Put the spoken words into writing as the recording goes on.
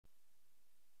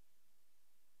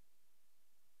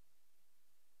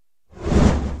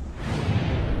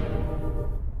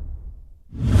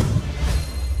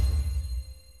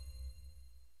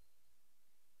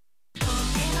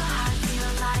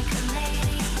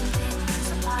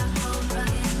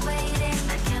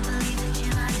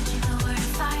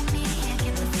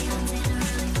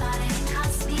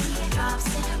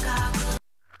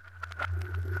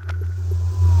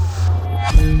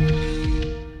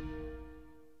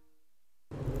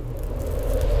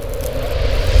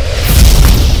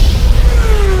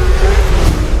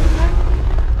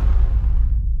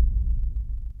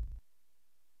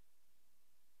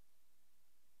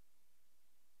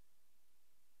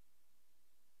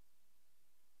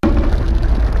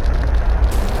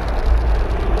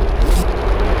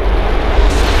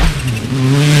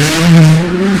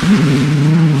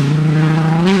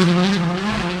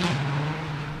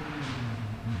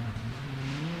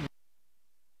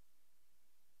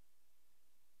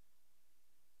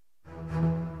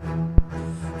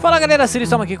Fala galera,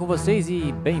 estamos aqui com vocês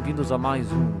e bem-vindos a mais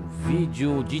um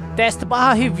vídeo de teste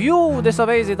barra review. Dessa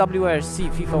vez é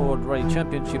WRC FIFA World Rally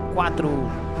Championship 4,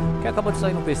 que acabou de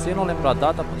sair no PC, não lembro a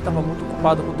data porque estava muito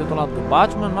ocupado com o detonado do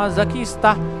Batman, mas aqui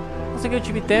está. Consegui, eu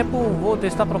tive tempo, vou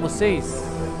testar pra vocês.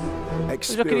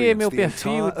 Eu já criei meu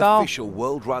perfil e tal.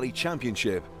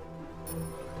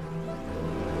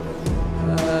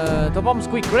 Então vamos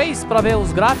Quick Race pra ver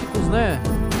os gráficos, né?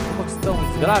 Como estão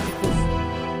os gráficos.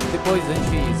 Depois a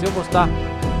gente, se eu gostar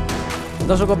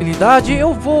da jogabilidade,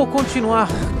 eu vou continuar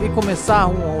e começar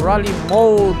um Rally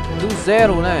Mode do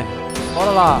zero, né?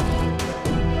 Bora lá.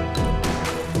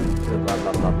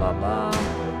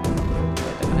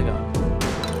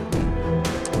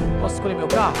 Posso escolher meu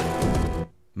carro?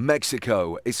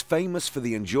 Mexico is famous for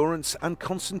the endurance and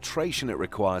concentration it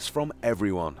requires from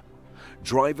everyone.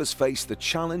 Drivers face the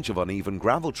challenge of uneven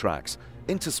gravel tracks,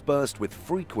 interspersed with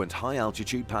frequent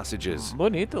high-altitude passages.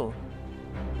 Bonito.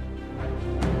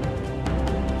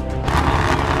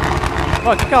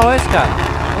 Ó, que carro é esse, cara?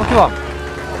 Vamos que vamos.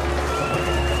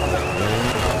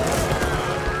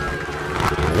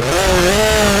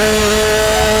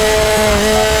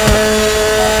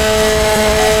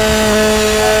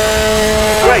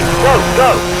 Great,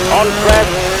 go, on crest,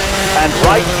 and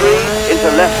right 3 into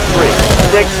left 3,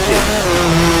 60.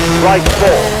 Right 4,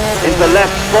 into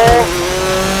left 4,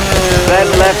 then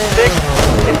left 6,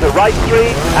 into right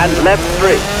 3, and left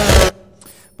 3.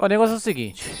 Bom, o negócio é o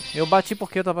seguinte, eu bati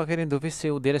porque eu tava querendo ver se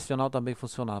o direcional também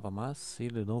funcionava, mas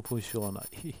ele não funciona.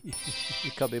 E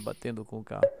acabei batendo com o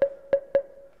carro.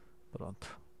 Pronto.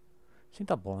 Assim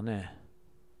tá bom, né?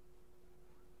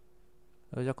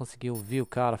 Eu já consegui ouvir o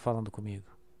cara falando comigo.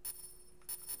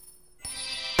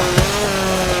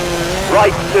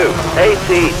 Right 2,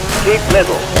 18, keep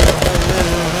middle.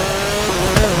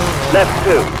 Left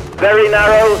 2, very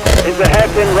narrow, into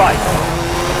hairpin right.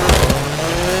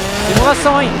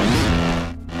 Simulação, hein?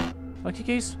 Olha o que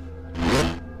é isso?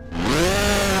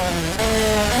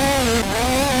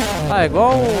 Ah, é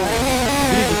igual o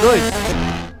Grid 2.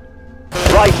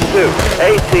 Right 2,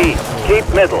 18, keep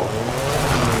middle.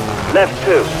 Left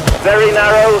 2, very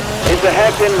narrow, into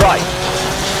hairpin right.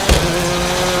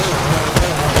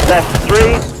 Left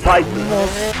 3, tighten.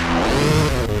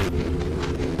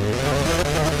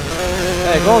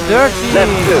 É igual o Dirt e...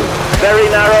 Left 2, very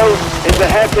narrow, into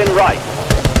hairpin right.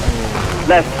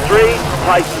 Left 3,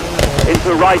 tighten.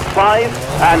 Into right 5,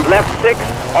 and left 6,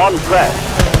 on crest.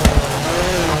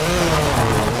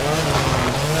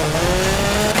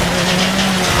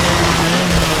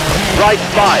 Right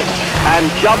 5,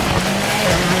 and jump.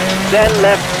 Then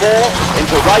left 4,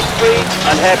 into right 3,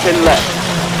 and hairpin left.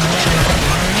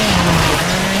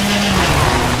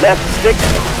 Left 6,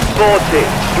 40,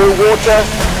 through water.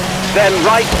 Then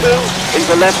right 2,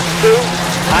 into left 2,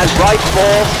 and right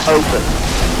 4, open.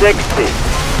 60.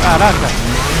 Caraca.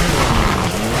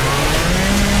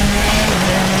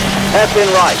 Hairpin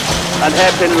right, and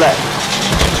hairpin left.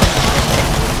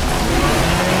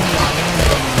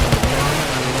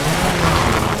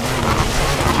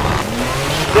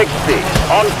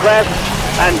 On crest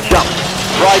and jump.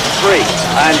 Right 3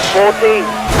 and 40.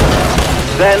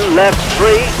 Then left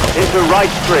 3 into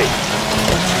right 3.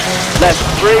 Left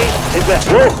 3 into...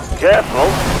 Whoa, careful.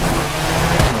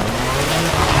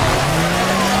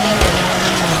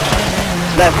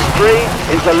 Left 3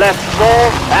 into left 4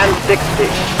 and 60.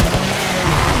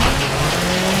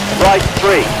 Right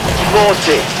 3,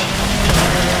 40.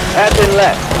 Hairpin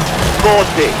left,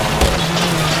 40.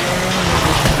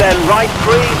 Then right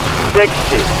 3,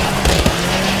 60.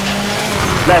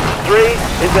 Left 3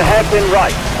 into hairpin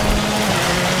right.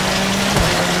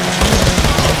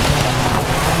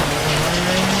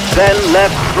 Then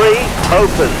left 3,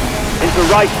 open, into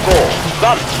right 4,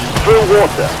 bump, through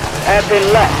water, hairpin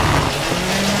left.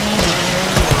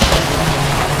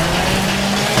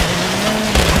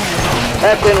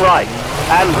 Hairpin right,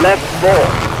 and left 4.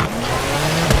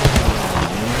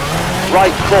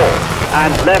 Right 4,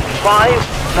 and left 5,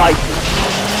 tighten.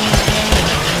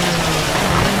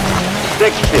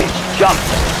 60, jump.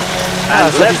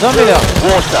 And left 2,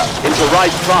 water, into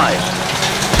right 5.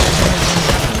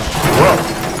 Whoa.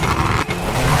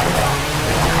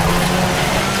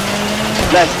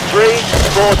 Left 3,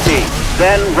 40,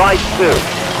 then right 2.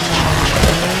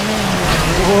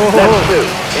 Whoa. Left 2,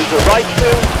 into right 2,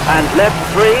 and left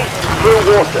 3, through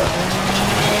water.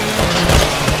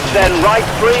 Then right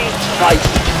 3,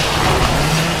 tighten.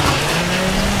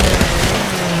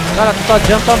 Cara, tu tá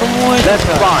adiantando muito, Left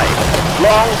cara. 5,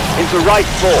 long, into right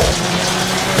 4.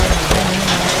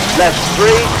 Left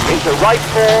 3, into right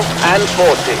 4, and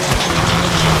 40.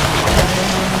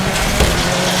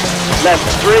 Left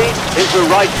 3 into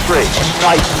right 3,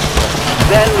 tighten.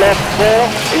 Then left 4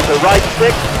 into right 6,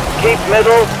 keep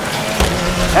middle,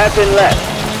 hairpin left,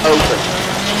 open.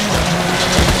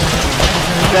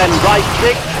 Then right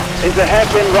 6 into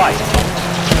hairpin right.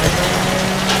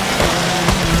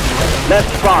 Left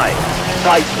 5,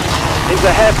 tighten, into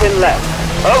hairpin left,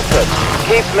 open.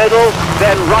 Keep middle,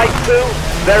 then right 2,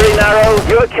 very narrow,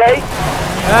 you okay?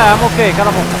 Yeah, I'm okay, cala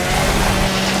a boca.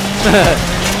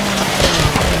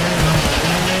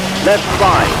 Left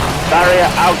 5, barrier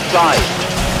outside,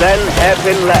 then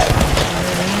hairpin left.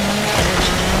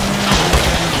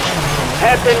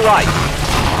 Hairpin right.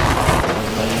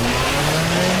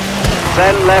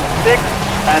 Then left 6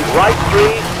 and right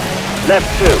 3, left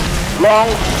 2, long,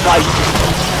 tighten.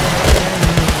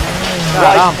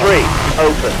 Right 3,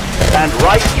 open, and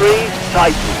right 3,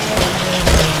 tighten.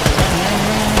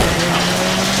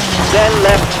 Then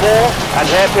left 4 and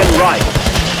hairpin right.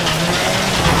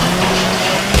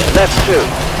 Left 2,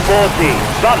 40,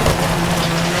 bump.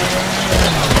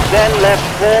 Then left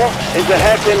 4 into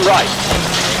hairpin right.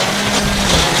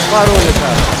 Barulho,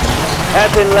 cara.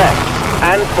 Hairpin left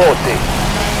and 40.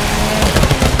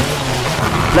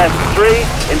 Left 3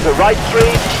 into right 3,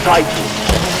 tighten.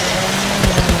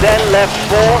 Then left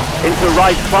 4 into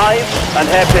right 5 and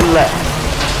hairpin left.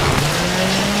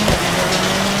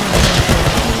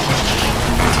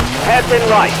 Hairpin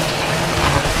right.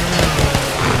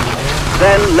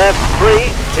 Then left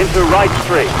 3 into right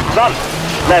 3, bump.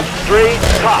 Left 3,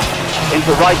 cut.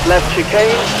 Into right left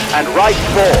chicane and right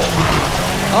 4.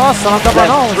 Nossa, não tava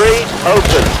não. Left 3,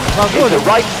 open. Into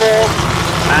right 4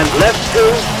 and left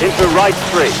 2 into right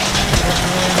 3.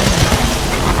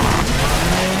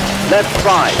 Left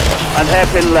 5 and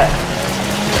hairpin left.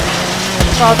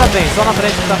 Ah, tá bem, só na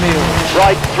frente tá meio...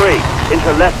 Right 3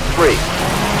 into left 3.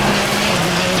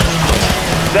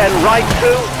 Then right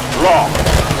 2, long.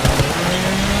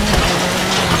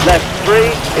 Left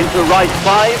 3 into right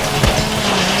 5.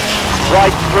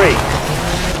 Right 3.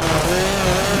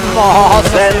 Nossa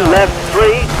Then senhora. left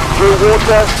 3 through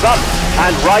water, bump,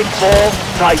 and right 4,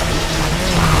 tighten.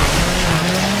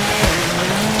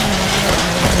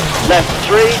 Left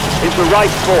 3 into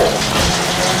right 4.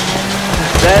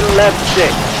 Then left 6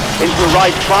 into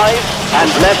right 5 and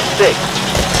left 6.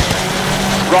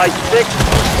 Right 6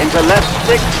 into left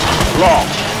 6, long.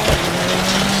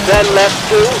 Then left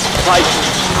 2, tighten.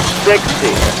 60.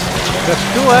 Left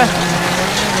 2, é?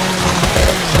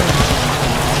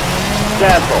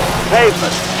 Careful,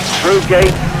 pavement, through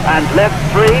gate and left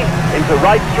 3 into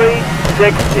right 3,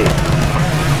 60.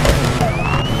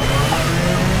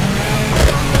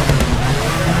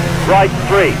 Right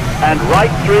 3 and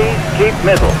right 3, keep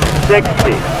middle,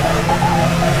 60.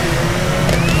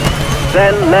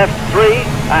 Then left 3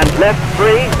 and left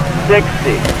 3,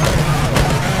 60.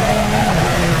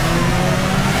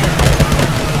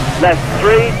 Left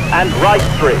 3 and right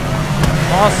 3.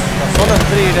 Nossa, só left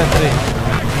 3, left 3.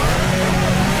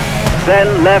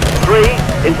 Then left 3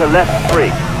 into left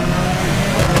 3.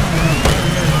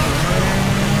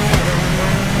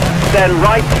 Then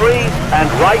right 3 and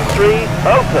right 3,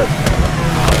 open.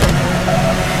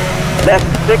 Left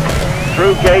 6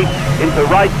 through gate into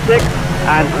right 6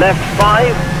 and left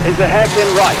 5 into hairpin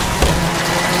right.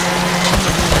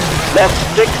 Left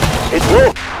 6, it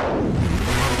will.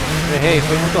 Errei,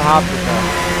 foi muito rápido, cara.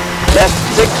 Left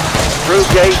 6 through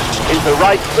gate into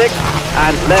right 6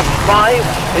 and left 5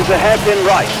 into hairpin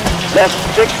right. Left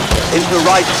 6 into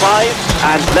right 5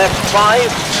 and left 5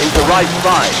 into right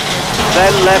 5.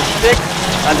 Then left 6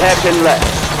 and hairpin left.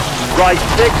 Right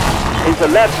 6 into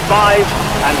left 5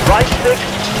 and right 6,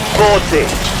 40.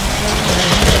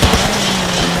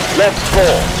 Left 4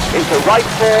 into right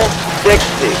 4,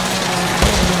 60.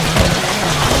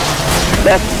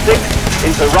 Left 6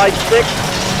 into right 6,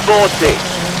 40.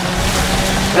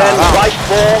 Then right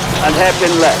 4 and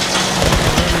hairpin left.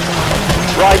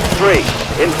 Right 3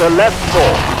 into left 4.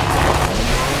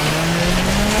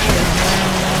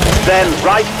 Then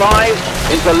right 5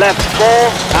 into left 4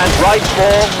 and right 4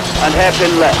 and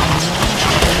hairpin left.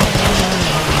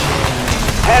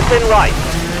 Hairpin right.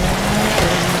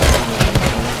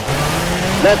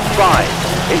 Left 5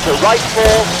 into right 4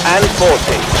 and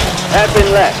 40.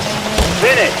 Hairpin left.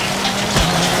 Finish.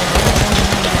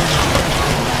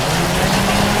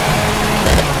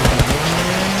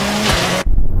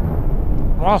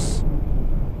 Nossa.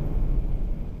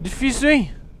 Difícil, hein?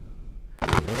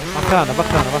 Bacana,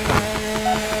 bacana, bacana.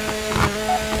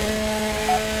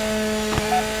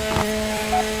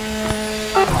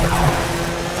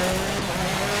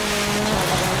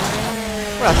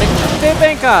 Ué, tem que ter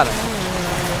bem, cara.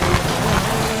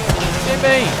 Tem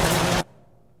bem.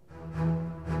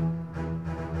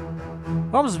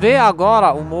 Vamos ver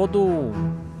agora o modo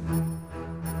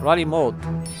Rally Mode.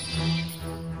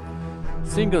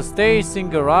 Single Stage,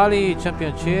 Single Rally,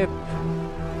 Championship.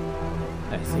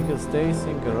 Single Stage,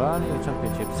 Single Rally,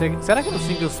 Championship. Será que no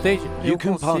Single Stage You eu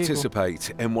can consigo...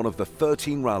 participate in one of the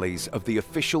 13 rallies of the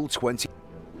official 20.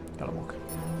 Cala a boca.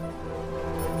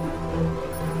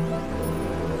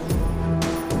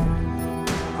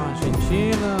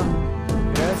 Argentina,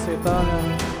 Grécia, Itália,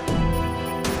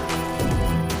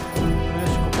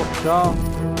 México, Portugal.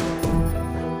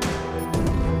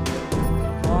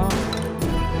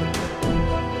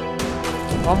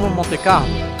 Vamos Monte Carlo.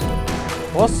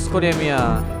 Posso escolher meu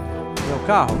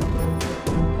carro?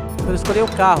 Eu escolhi o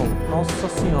carro. Nossa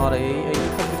senhora, aí é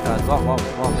complicado. Vamos,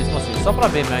 mesmo assim, só pra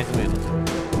ver mais ou menos.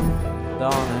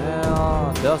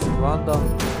 Downhill, Dust Random.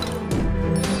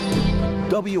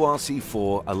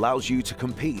 WRC4 allows you to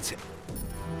compete.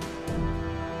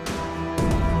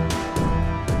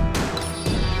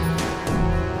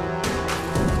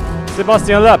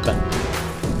 Sebastian Loeb.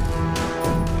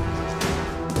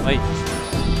 Aí.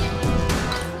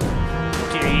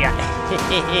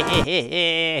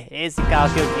 Esse carro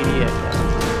que eu queria.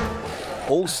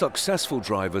 All successful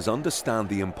drivers understand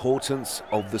the importance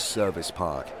of the service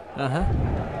park.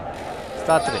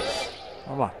 Está 3.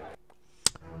 Vamos lá.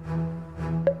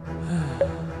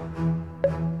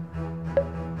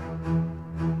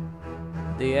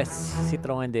 DS,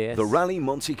 Citroën DS. The Rally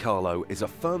Monte Carlo is a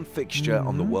firm fixture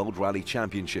on the World Rally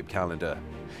Championship calendar.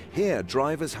 Here,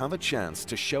 drivers have a chance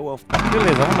to show off.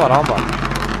 Beleza, vamos embora.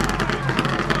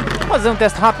 Vou fazer um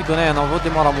teste rápido, né? Não vou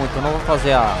demorar muito, não vou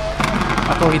fazer a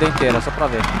corrida inteira, só pra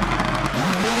ver.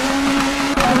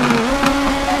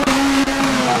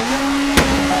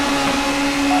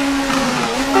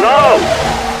 No!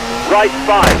 Right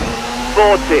 5,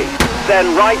 40.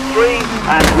 Then right 3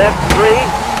 and left 3,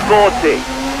 40.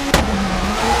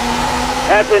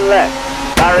 Hairpin left,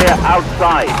 barrier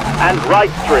outside, and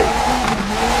right 3.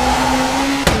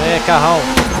 Carrão.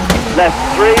 Left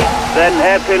 3, then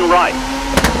hairpin right.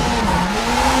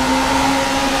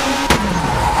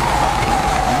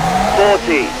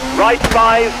 40, right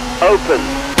 5, open,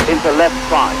 into left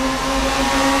 5.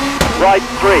 Right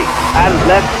 3, and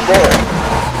left 4.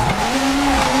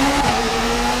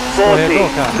 40,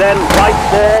 then right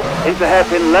 4, into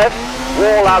hairpin left,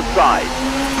 wall outside.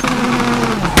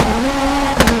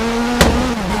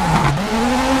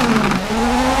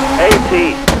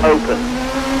 80, open.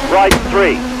 Right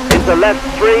 3, into left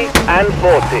 3 and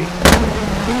 40.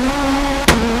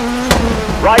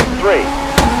 Right 3.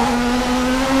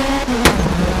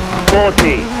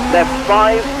 40, left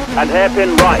 5 and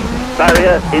hairpin right,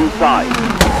 barrier inside.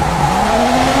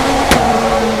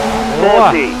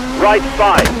 40, right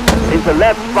 5, into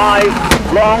left 5,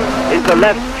 long, into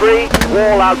left 3,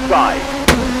 wall outside.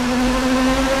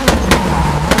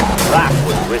 That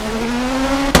was risky.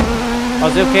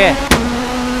 Fazer o quê?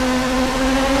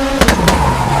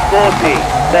 40,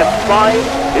 left 5,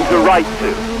 into right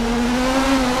 2.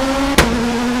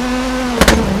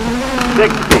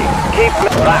 60, keep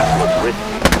that was risky.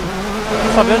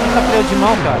 Não sabia onde tá freio de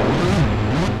mão, cara.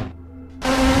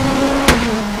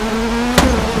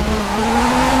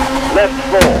 Left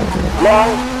 4, long,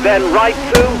 then right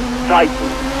 2,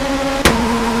 tighten.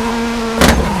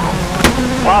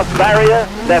 Pass barrier,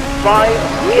 left 5,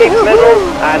 keep middle,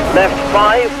 and left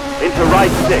 5, into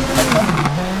right 6.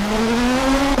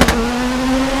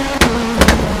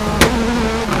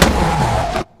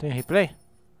 Tem replay?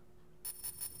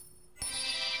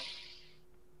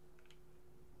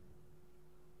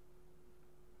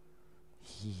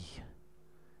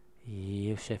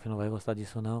 Ih, o chefe não vai gostar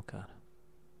disso não, cara.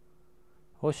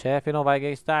 O chefe não vai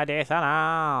gostar disso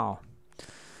não.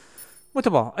 Muito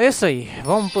bom, é isso aí.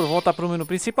 Vamos voltar pro menu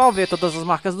principal, ver todas as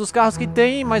marcas dos carros que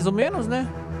tem, mais ou menos, né?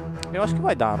 Eu acho que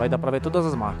vai dar pra ver todas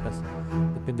as marcas.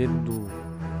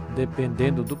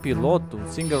 Dependendo do piloto.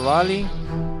 Single Rally.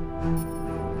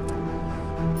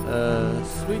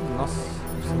 Sweden, nossa,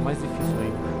 isso é mais difícil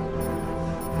ainda.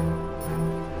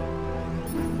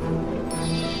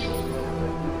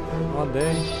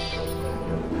 Rodei.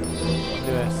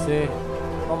 WRC.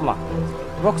 Vamos lá.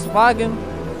 Volkswagen.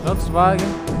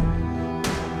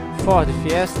 Ford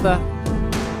Fiesta.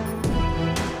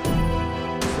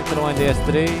 Citroën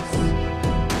DS3.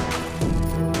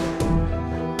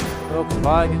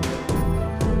 Volkswagen.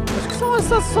 Acho que são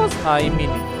essas só. Aí,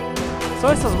 Mini.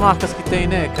 Só essas marcas que tem,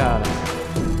 né, cara?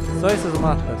 Só essas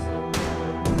marcas.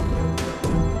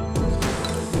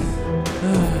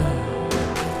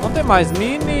 Não tem mais.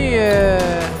 Mini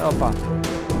Opa.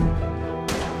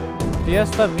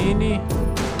 Fiesta, Mini.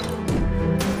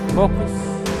 Focus.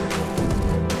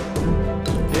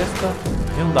 Fiesta.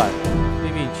 Hyundai.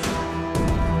 I20.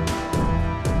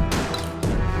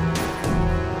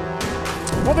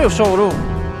 Vamos ver o showroom.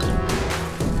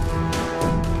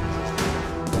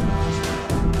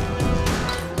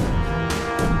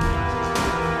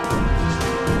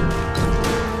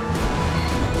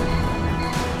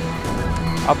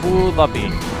 Abu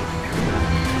Dhabi.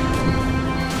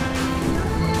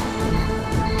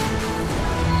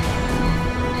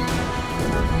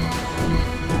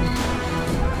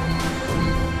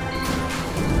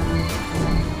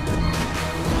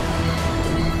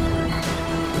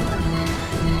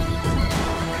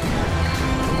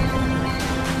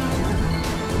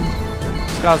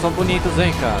 Os caras são bonitos,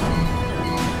 hein, cara.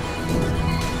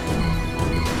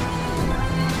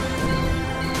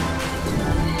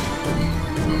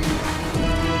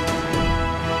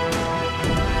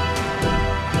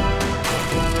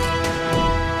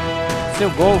 Seu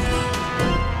Golf.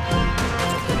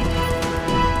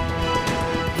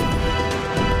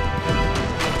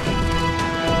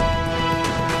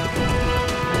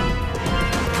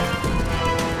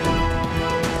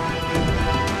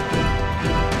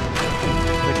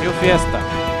 Aqui o Fiesta.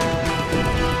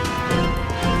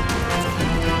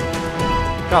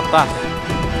 Catar.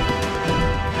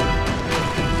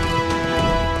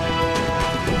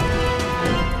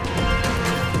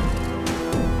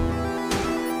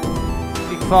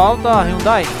 Falta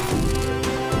Hyundai.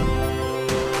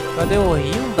 Cadê o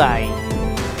Hyundai?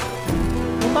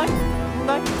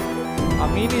 Hyundai. A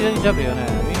Mini a gente já viu, né?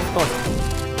 A Mini top.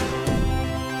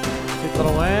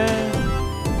 Citroën.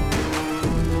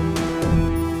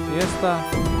 Fiesta.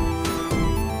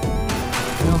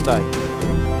 Hyundai.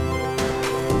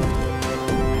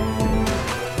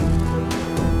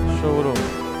 Showroom.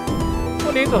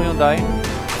 Bonito o Hyundai.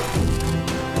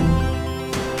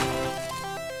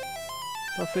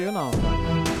 Tá feio não, cara.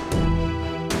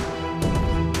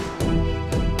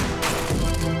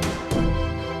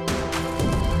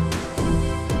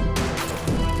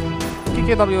 O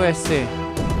que é WRC?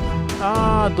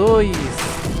 Ah, 2.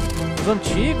 Os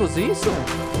antigos, isso?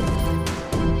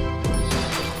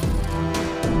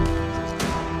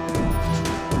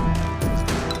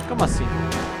 Como assim?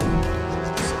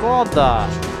 Skoda.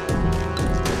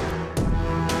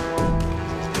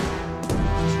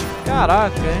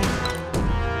 Caraca, hein?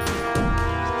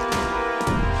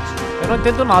 Eu não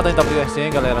entendo nada em WRC,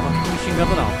 hein, galera. Não fique me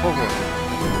xingando não, por favor.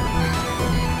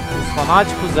 Os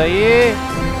fanáticos aí.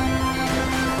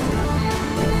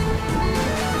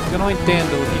 Eu não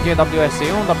entendo o que é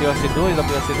WRC1, WRC2,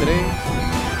 WRC3.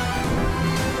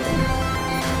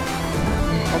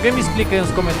 Alguém me explica aí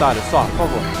nos comentários, só, por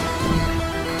favor.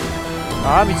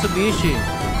 Ah, Mitsubishi.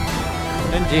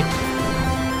 Entendi.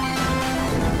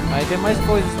 Aí tem mais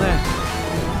coisas, né?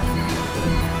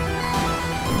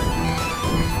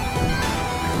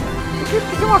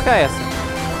 Que marca é essa?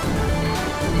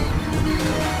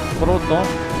 Proton.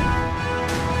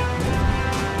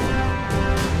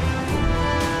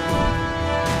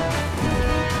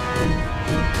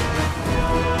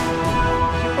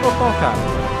 Que Proton, cara?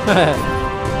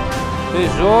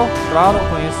 Peugeot, claro,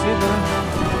 conhecido, né?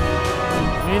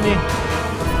 Mini.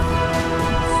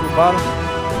 Subaru.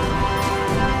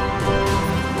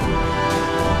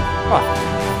 Ó,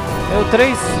 é o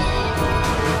 3.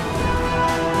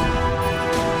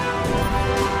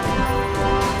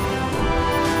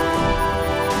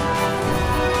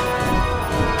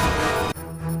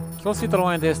 Só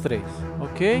Citroën DS3,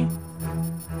 ok?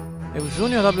 É o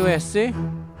Junior WRC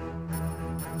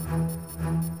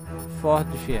Ford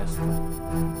Fiesta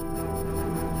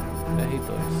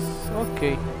R2,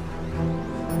 ok.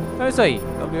 Então é isso aí,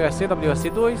 WRC,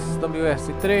 WRC2,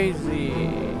 WRC3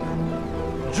 e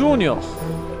Junior.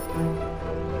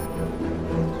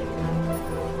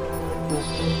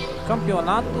 O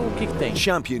campeonato, o que tem?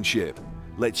 Championship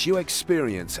lets you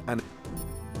experience an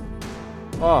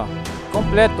Ó,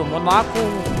 completo, Monaco,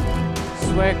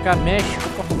 Sueca, México,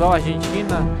 Portugal,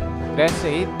 Argentina, Grécia,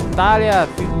 Itália,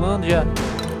 Finlândia,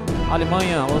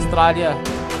 Alemanha, Austrália,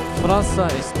 França,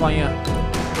 Espanha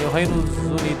e o Reino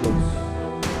Unidos.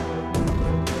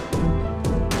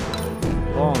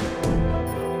 Bom,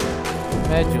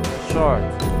 médio, short.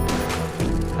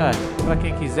 Pra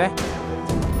quem quiser.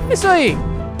 Isso aí,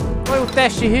 foi o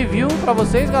teste review pra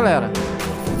vocês, galera.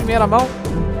 Primeira mão.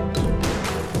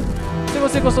 Se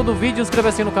você gostou do vídeo,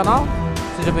 inscreva-se no canal.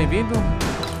 Seja bem-vindo.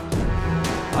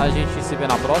 A gente se vê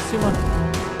na próxima.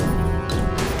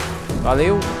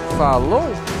 Valeu, falou.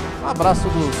 Abraço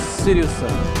do Sirius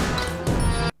Sun.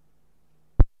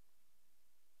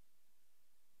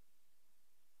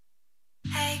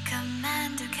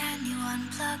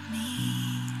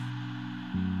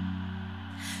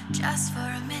 Just for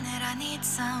a minute, I need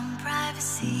some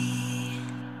privacy.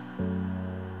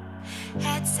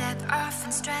 Headset off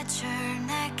and stretch your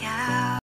neck out.